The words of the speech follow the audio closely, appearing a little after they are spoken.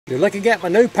You're looking at my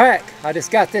new pack. I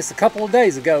just got this a couple of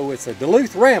days ago. It's a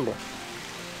Duluth Rambler.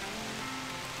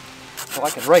 So I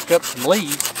can rake up some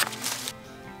leaves.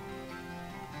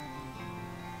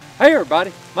 Hey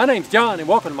everybody, my name's John and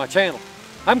welcome to my channel.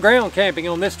 I'm ground camping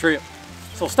on this trip,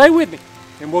 so stay with me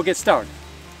and we'll get started.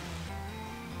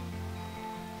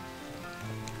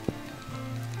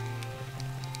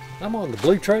 I'm on the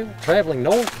Blue Trail, traveling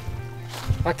north.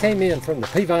 I came in from the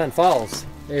Peavine Falls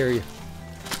area.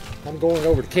 I'm going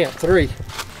over to Camp 3.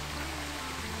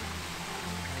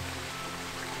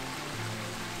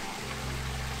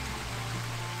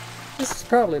 This is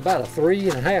probably about a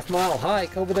 3.5 mile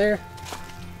hike over there.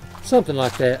 Something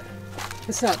like that.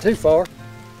 It's not too far.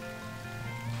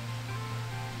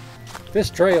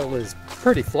 This trail is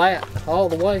pretty flat all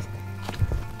the way.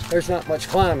 There's not much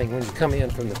climbing when you come in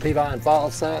from the Peavine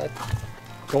Falls side,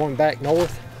 going back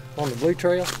north on the Blue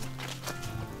Trail.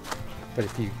 But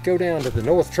if you go down to the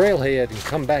North Trailhead and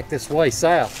come back this way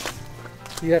south,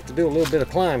 you have to do a little bit of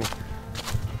climbing.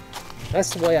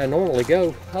 That's the way I normally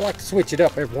go. I like to switch it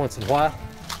up every once in a while.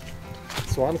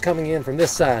 So I'm coming in from this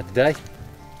side today.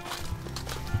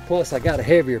 Plus I got a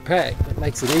heavier pack that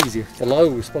makes it easier. The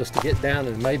low is supposed to get down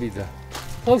to maybe the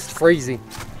close to freezing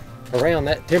around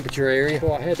that temperature area,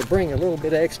 so I had to bring a little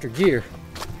bit of extra gear.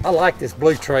 I like this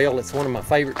Blue Trail. It's one of my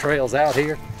favorite trails out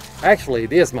here. Actually,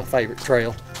 it is my favorite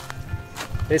trail.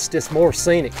 It's just more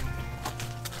scenic.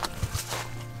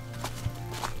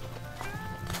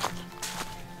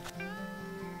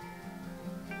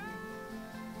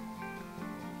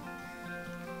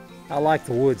 I like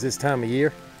the woods this time of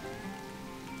year.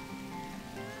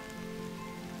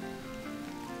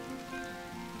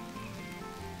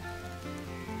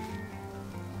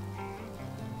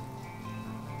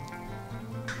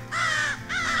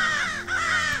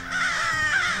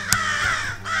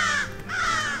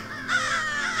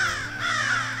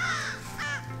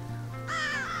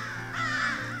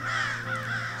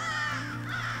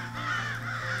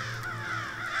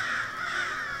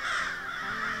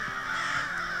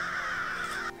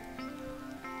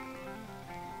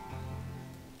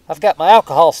 I've got my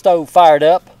alcohol stove fired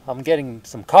up. I'm getting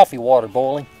some coffee water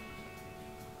boiling.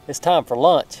 It's time for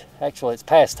lunch. Actually, it's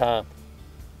past time.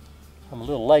 I'm a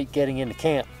little late getting into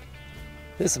camp.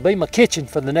 This will be my kitchen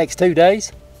for the next 2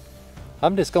 days.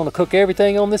 I'm just going to cook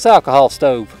everything on this alcohol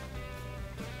stove.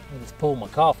 I'll just pull my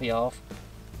coffee off.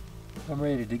 I'm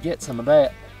ready to get some of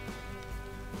that.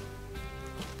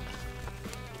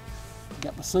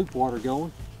 Got my soup water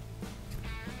going.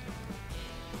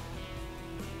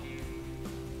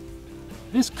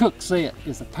 This cook set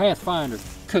is a Pathfinder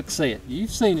cook set.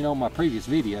 You've seen it on my previous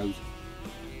videos.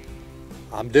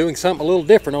 I'm doing something a little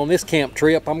different on this camp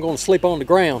trip. I'm going to sleep on the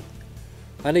ground.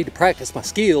 I need to practice my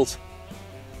skills.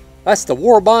 That's the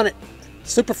War Bonnet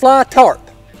Superfly tarp.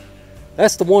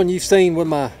 That's the one you've seen with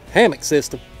my hammock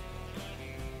system.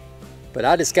 But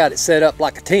I just got it set up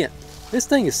like a tent. This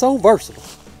thing is so versatile.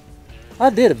 I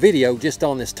did a video just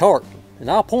on this tarp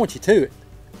and I'll point you to it.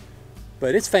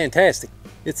 But it's fantastic.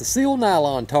 It's a sealed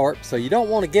nylon tarp, so you don't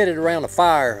want to get it around a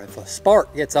fire. If a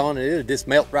spark gets on it, it'll just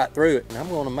melt right through it. And I'm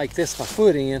going to make this my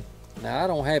foot in. Now I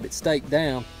don't have it staked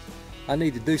down. I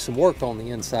need to do some work on the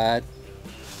inside.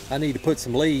 I need to put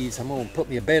some leaves. I'm going to put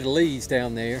me a bed of leaves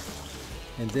down there.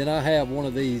 And then I have one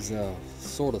of these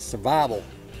sort of survival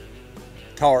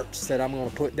tarps that I'm going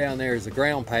to put down there as a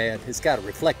ground pad. It's got a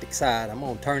reflecting side. I'm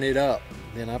going to turn it up.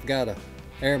 Then I've got an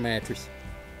air mattress.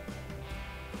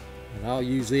 And I'll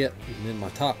use it and then my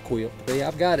top quilt. See,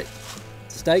 I've got it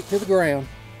staked to the ground.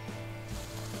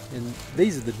 And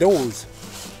these are the doors.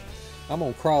 I'm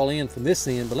going to crawl in from this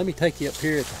end, but let me take you up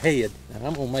here at the head. And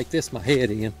I'm going to make this my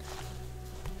head in.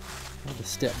 I'll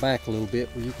just step back a little bit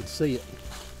where you can see it.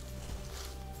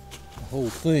 The whole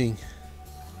thing.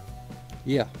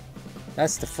 Yeah,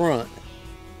 that's the front.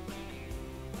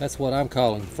 That's what I'm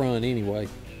calling the front anyway.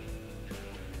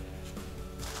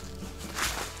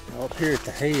 Up here at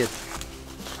the head,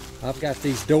 I've got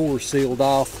these doors sealed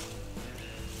off.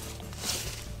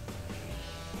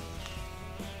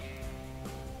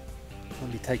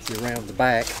 Let me take you around the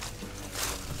back.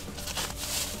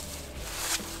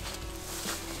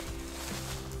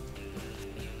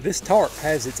 This tarp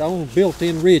has its own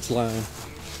built-in ridge line.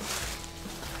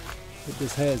 It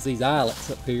just has these eyelets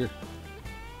up here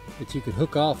that you can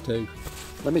hook off to.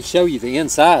 Let me show you the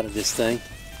inside of this thing.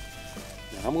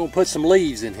 I'm going to put some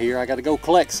leaves in here. I got to go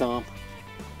collect some.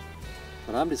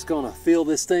 But I'm just going to fill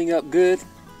this thing up good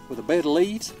with a bed of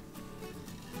leaves.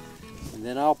 And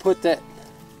then I'll put that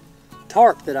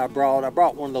tarp that I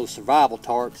brought one of those survival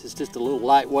tarps. It's just a little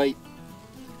lightweight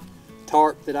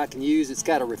tarp that I can use. It's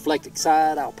got a reflecting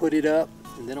side. I'll put it up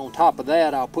And then on top of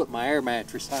that, I'll put my air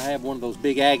mattress. I have one of those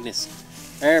big Agnes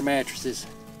air mattresses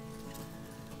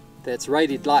that's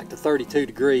rated like to 32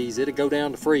 degrees. It'll go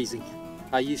down to freezing.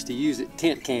 I used to use it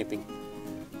tent camping.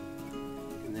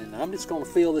 And then I'm just gonna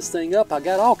fill this thing up. I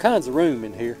got all kinds of room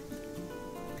in here.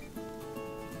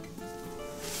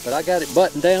 But I got it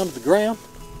buttoned down to the ground.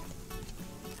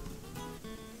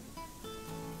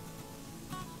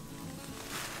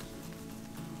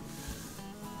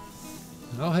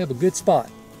 I'll have a good spot.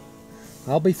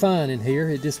 I'll be fine in here.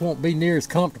 It just won't be near as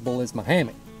comfortable as my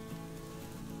hammock.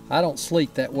 I don't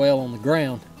sleep that well on the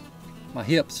ground. My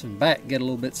hips and back get a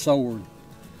little bit sore.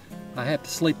 I have to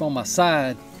sleep on my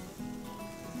side.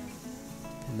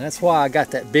 And that's why I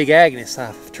got that big Agnes.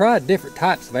 I've tried different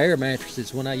types of air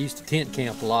mattresses when I used to tent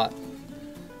camp a lot.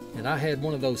 And I had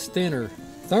one of those thinner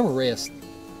Thermarest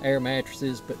air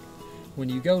mattresses, but when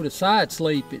you go to side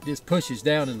sleep, it just pushes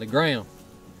down in the ground.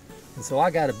 And so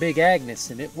I got a big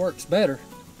Agnes, and it works better.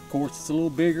 Of course, it's a little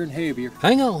bigger and heavier.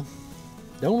 Hang on,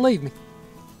 don't leave me.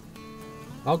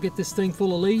 I'll get this thing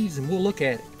full of leaves and we'll look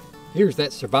at it. Here's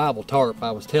that survival tarp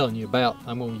I was telling you about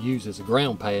I'm going to use as a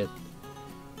ground pad.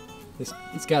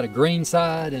 It's got a green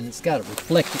side and it's got a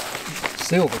reflective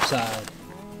silver side.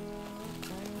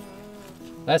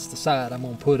 That's the side I'm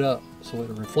going to put up so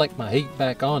it'll reflect my heat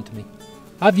back onto me.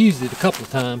 I've used it a couple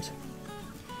of times.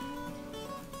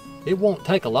 It won't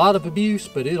take a lot of abuse,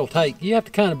 but you have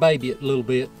to kind of baby it a little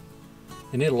bit,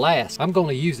 and it'll last. I'm going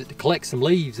to use it to collect some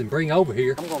leaves and bring over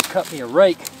here. I'm going to cut me a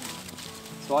rake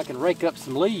so I can rake up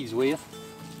some leaves with.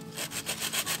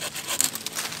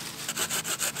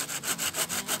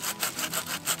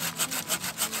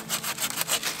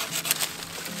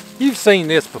 You've seen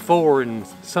this before in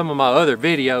some of my other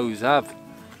videos. I've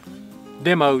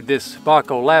demoed this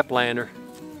Baco Laplander.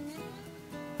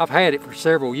 I've had it for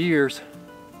several years,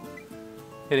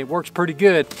 and it works pretty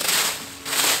good.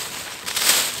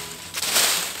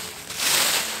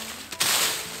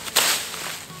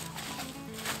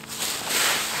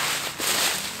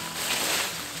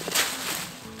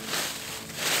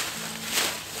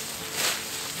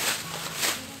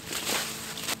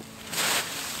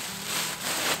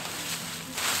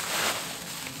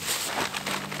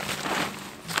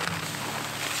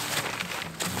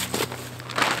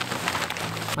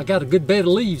 I got a good bed of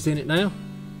leaves in it now.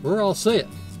 We're all set.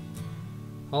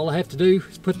 All I have to do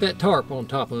is put that tarp on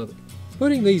top of it.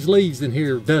 Putting these leaves in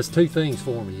here does two things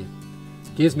for me.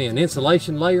 It gives me an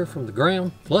insulation layer from the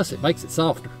ground, plus it makes it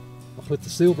softer. I'll put the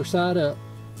silver side up.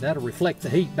 That'll reflect the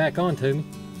heat back onto me.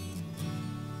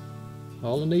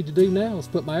 All I need to do now is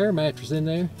put my air mattress in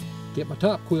there, get my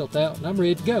top quilt out, and I'm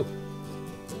ready to go.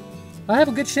 I have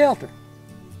a good shelter.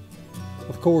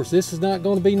 Of course, this is not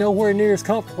going to be nowhere near as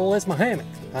comfortable as my hammock.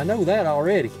 I know that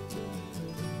already.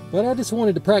 But I just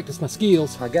wanted to practice my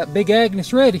skills. I got Big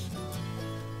Agnes ready.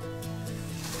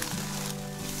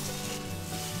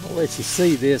 I'll let you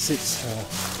see this.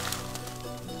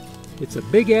 It's a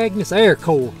Big Agnes air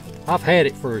core. I've had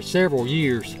it for several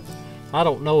years. I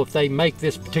don't know if they make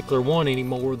this particular one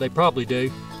anymore. They probably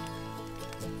do.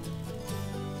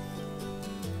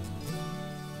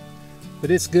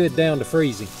 But it's good down to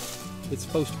freezing. It's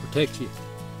supposed to protect you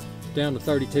down to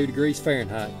 32 degrees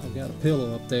Fahrenheit. I've got a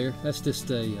pillow up there. That's just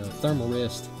a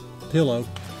Thermarest pillow.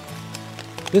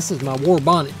 This is my war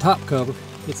bonnet top cover.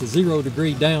 It's a 0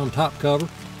 degree down top cover.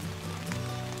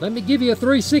 Let me give you a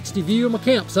 360 view of my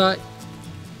campsite.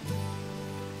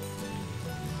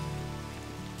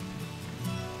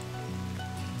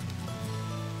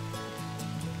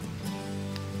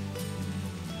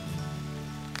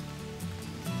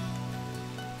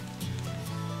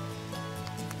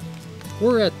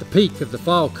 We're at the peak of the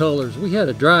fall colors. We had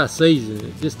a dry season.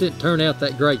 It just didn't turn out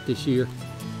that great this year.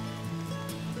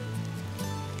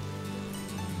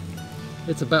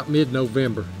 It's about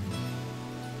mid-November.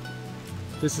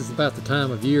 This is about the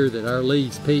time of year that our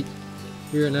leaves peak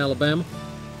here in Alabama,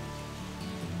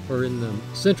 or in the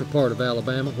central part of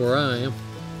Alabama where I am.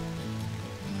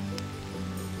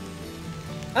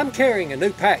 I'm carrying a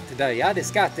new pack today. I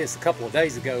just got this a couple of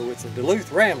days ago. It's a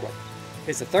Duluth Rambler.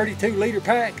 It's a 32-liter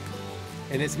pack,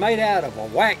 and it's made out of a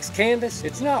wax canvas.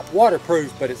 It's not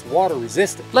waterproof, but it's water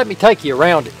resistant. Let me take you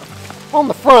around it. On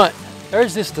the front,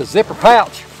 there's just a zipper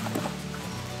pouch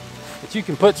that you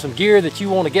can put some gear that you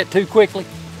want to get to quickly.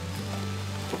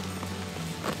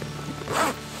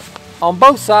 On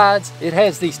both sides, it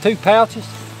has these two pouches,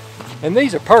 and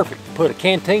these are perfect to put a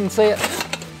canteen set.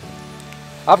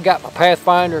 I've got my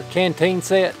Pathfinder canteen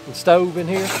set and stove in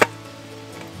here.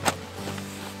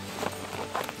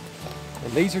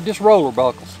 And these are just roller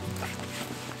buckles.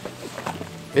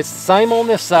 It's the same on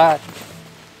this side.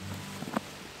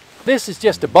 This is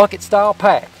just a bucket style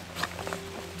pack.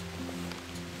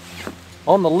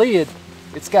 On the lid,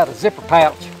 it's got a zipper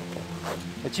pouch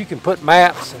that you can put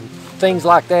maps and things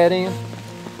like that in.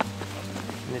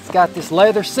 And it's got this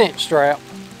leather cinch strap.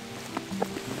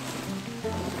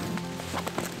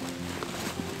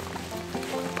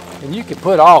 And you can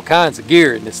put all kinds of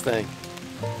gear in this thing.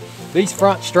 These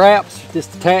front straps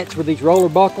just attached with these roller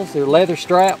buckles. They're leather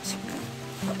straps.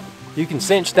 You can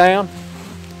cinch down.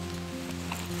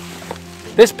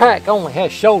 This pack only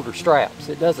has shoulder straps.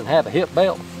 It doesn't have a hip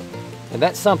belt. And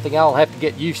that's something I'll have to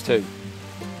get used to.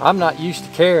 I'm not used to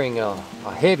carrying a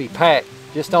heavy pack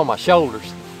just on my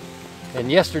shoulders.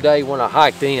 And yesterday when I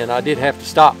hiked in, I did have to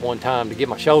stop one time to give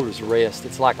my shoulders a rest.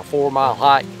 It's like a 4-mile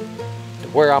hike to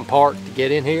where I'm parked to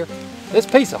get in here. This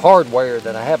piece of hardware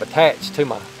that I have attached to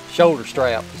my shoulder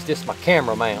strap is just my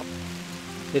camera mount.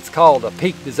 It's called a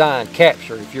Peak Design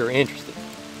Capture if you're interested.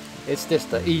 It's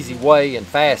just an easy way and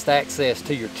fast access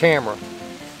to your camera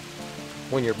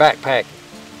when you're backpacking.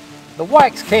 The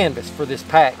wax canvas for this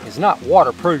pack is not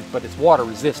waterproof, but it's water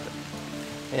resistant.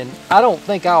 And I don't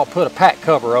think I'll put a pack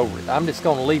cover over it. I'm just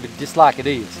going to leave it just like it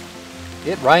is.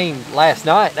 It rained last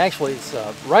night. Actually, it's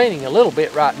raining a little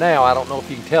bit right now. I don't know if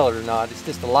you can tell it or not. It's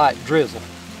just a light drizzle.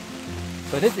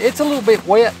 But it's a little bit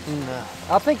wet, and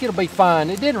I think it'll be fine.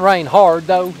 It didn't rain hard,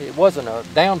 though. It wasn't a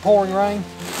downpouring rain.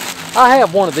 I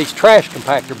have one of these trash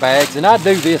compactor bags, and I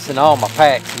do this in all my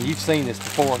packs, and you've seen this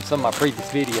before in some of my previous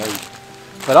videos.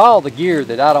 But all the gear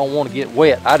that I don't want to get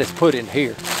wet, I just put in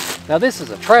here. Now this is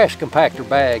a trash compactor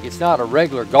bag. It's not a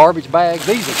regular garbage bag.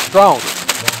 These are stronger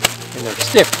and they're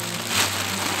stiffer.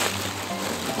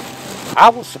 I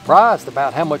was surprised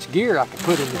about how much gear I could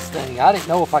put in this thing. I didn't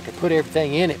know if I could put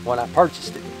everything in it when I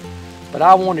purchased it. But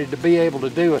I wanted to be able to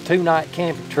do a 2-night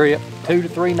camping trip, 2 to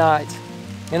 3 nights,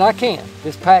 and I can.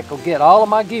 This pack will get all of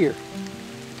my gear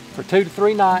for 2 to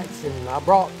 3 nights, and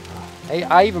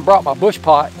I even brought my bush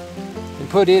pot and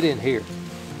put it in here.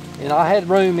 And I had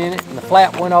room in it, and the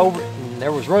flap went over it, and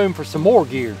there was room for some more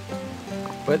gear.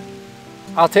 But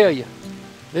I'll tell you,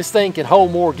 this thing can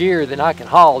hold more gear than I can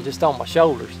haul just on my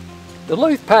shoulders.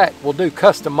 Duluth Pack will do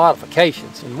custom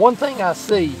modifications, and one thing I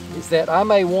see is that I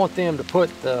may want them to put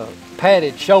the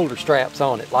padded shoulder straps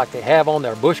on it like they have on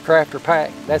their Bushcrafter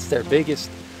pack. That's their biggest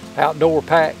outdoor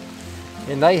pack.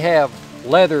 And they have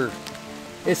leather.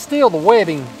 It's still the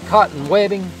webbing, cotton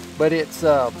webbing, but it's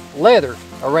leather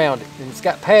around it, and it's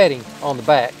got padding on the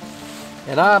back.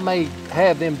 And I may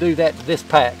have them do that to this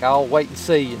pack. I'll wait and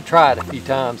see and try it a few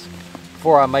times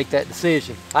before I make that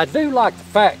decision. I do like the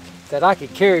fact that I can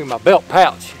carry my belt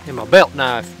pouch and my belt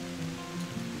knife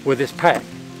with this pack.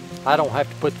 I don't have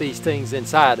to put these things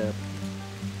inside of it.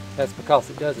 That's because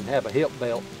it doesn't have a hip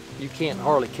belt. You can't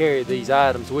hardly carry these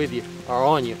items with you or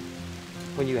on you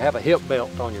when you have a hip belt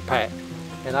on your pack.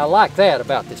 And I like that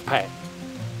about this pack.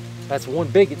 That's one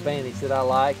big advantage that I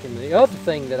like. And the other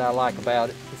thing that I like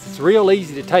about it is it's real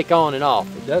easy to take on and off.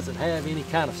 It doesn't have any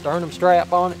kind of sternum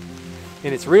strap on it.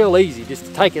 And it's real easy just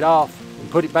to take it off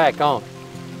and put it back on.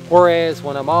 Whereas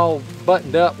when I'm all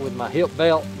buttoned up with my hip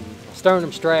belt and my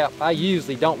sternum strap, I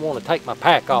usually don't want to take my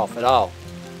pack off at all.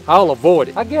 I'll avoid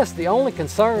it. I guess the only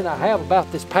concern I have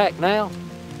about this pack now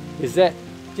is that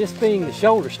just being the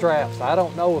shoulder straps, I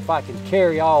don't know if I can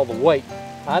carry all the weight.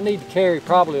 I need to carry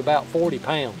probably about 40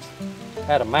 pounds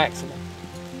at a maximum.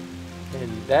 And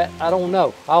that, I don't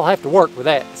know. I'll have to work with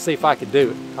that to see if I can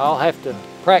do it. I'll have to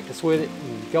practice with it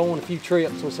and go on a few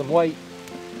trips with some weight,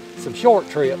 some short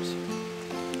trips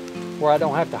where I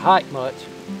don't have to hike much.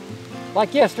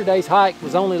 Like yesterday's hike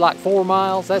was only like 4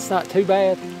 miles. That's not too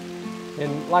bad.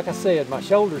 And like I said, my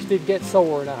shoulders did get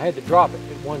sore and I had to drop it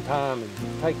at one time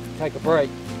and take a break.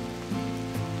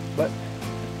 But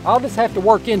I'll just have to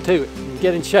work into it and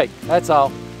get in shape, that's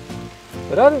all.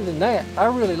 But other than that, I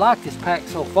really like this pack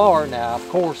so far. Now, of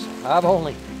course,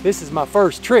 this is my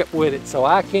first trip with it, so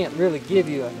I can't really give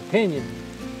you an opinion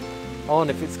on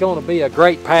if it's going to be a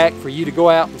great pack for you to go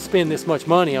out and spend this much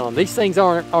money on. These things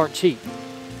aren't cheap.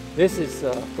 This is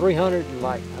I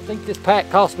think this pack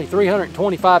cost me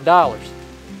 $325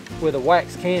 with a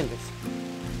wax canvas.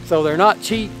 So they're not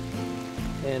cheap,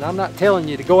 and I'm not telling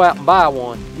you to go out and buy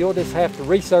one. You'll just have to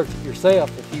research it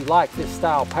yourself if you like this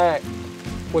style pack,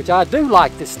 which I do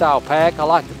like this style pack. I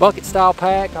like the bucket style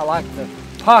pack. I like the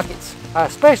pockets. I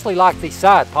especially like these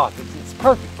side pockets. It's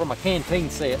perfect for my canteen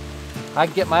set. I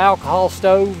can get my alcohol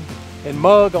stove and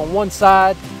mug on one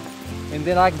side, and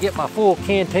then I can get my full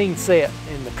canteen set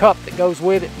and the cup that goes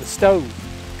with it and the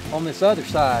stove on this other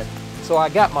side. So I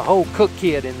got my whole cook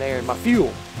kit in there and my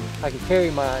fuel. I can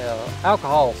carry my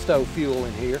alcohol stove fuel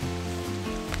in here.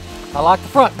 I like the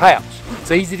front pouch.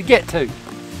 It's easy to get to.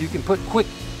 You can put quick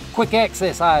quick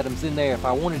access items in there if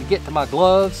I wanted to get to my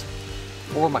gloves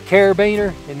or my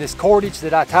carabiner, and this cordage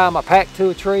that I tie my pack to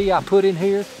a tree I put in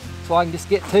here so I can just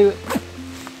get to it.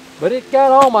 But it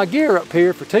got all my gear up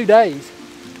here for 2 days,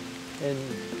 and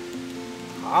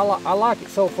I like it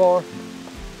so far.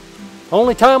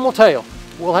 Only time will tell.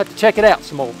 We'll have to check it out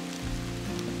some more.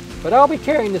 But I'll be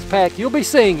carrying this pack. You'll be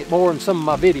seeing it more in some of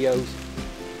my videos.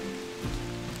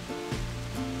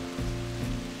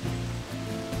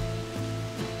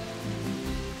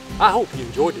 I hope you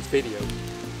enjoyed this video.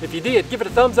 If you did, give it a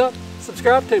thumbs up,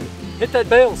 subscribe to me, hit that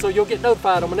bell so you'll get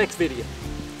notified on my next video.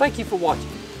 Thank you for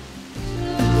watching.